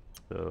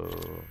 so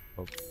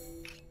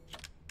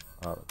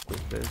I'll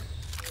equip this.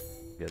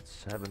 Get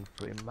 7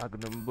 free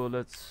Magnum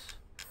bullets.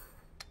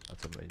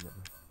 That's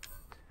amazing.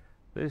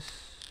 This,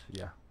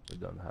 yeah, we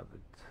don't have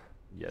it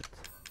yet.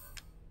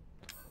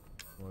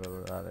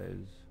 Whatever that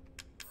is.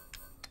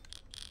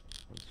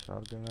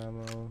 Shotgun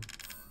ammo.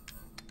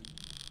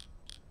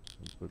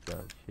 Put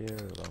that here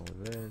along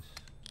with this.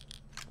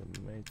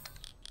 The mates.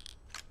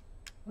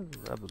 What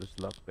is up with these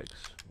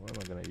lockpicks? What am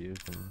I gonna use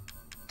them?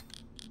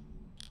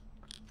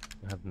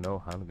 I have no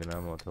handgun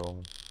ammo at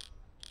all.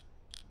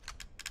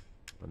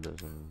 That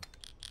doesn't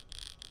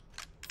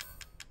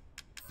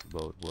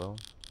bode well.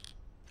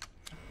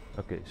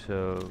 Okay,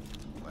 so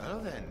Well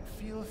then,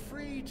 feel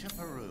free to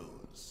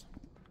peruse.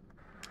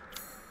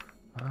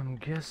 I'm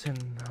guessing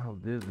I'll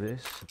do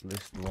this at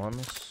least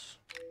once.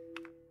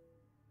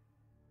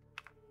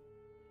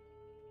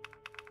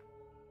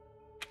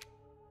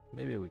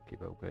 Maybe we keep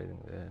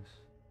upgrading this.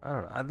 I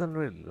don't know, I don't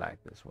really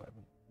like this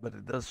weapon, but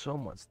it does so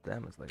much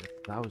damage, like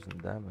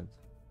 1,000 damage.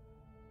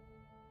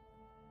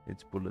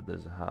 Each bullet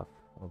does half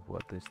of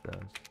what this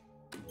does.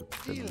 But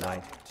still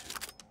Delighted.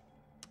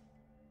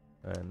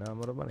 And now I'm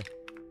out of money.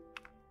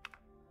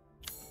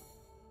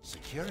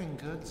 Securing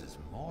goods is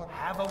more.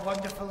 Have a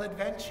wonderful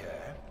adventure.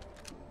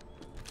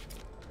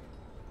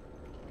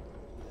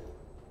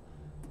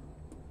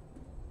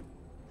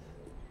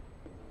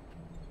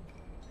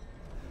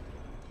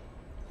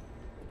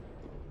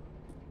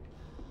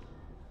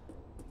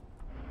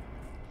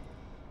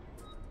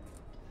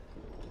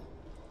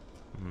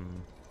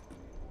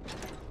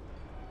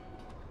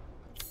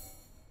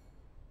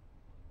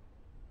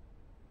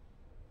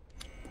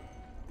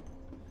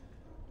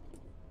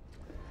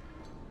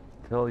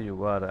 Tell you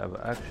what, I've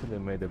actually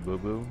made a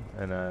boo-boo,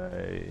 and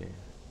I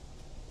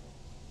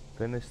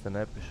finished an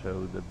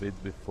episode a bit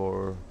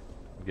before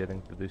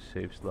getting to this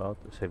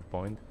save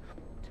point,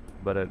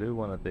 but I do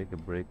want to take a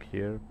break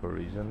here for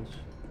reasons,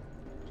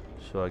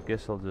 so I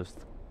guess I'll just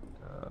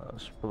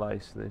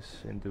splice this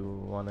into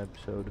one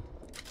episode.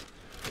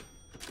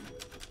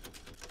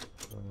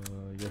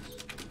 Yes,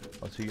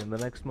 I'll see you in the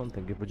next one.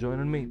 Thank you for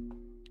joining me.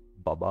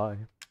 Bye bye.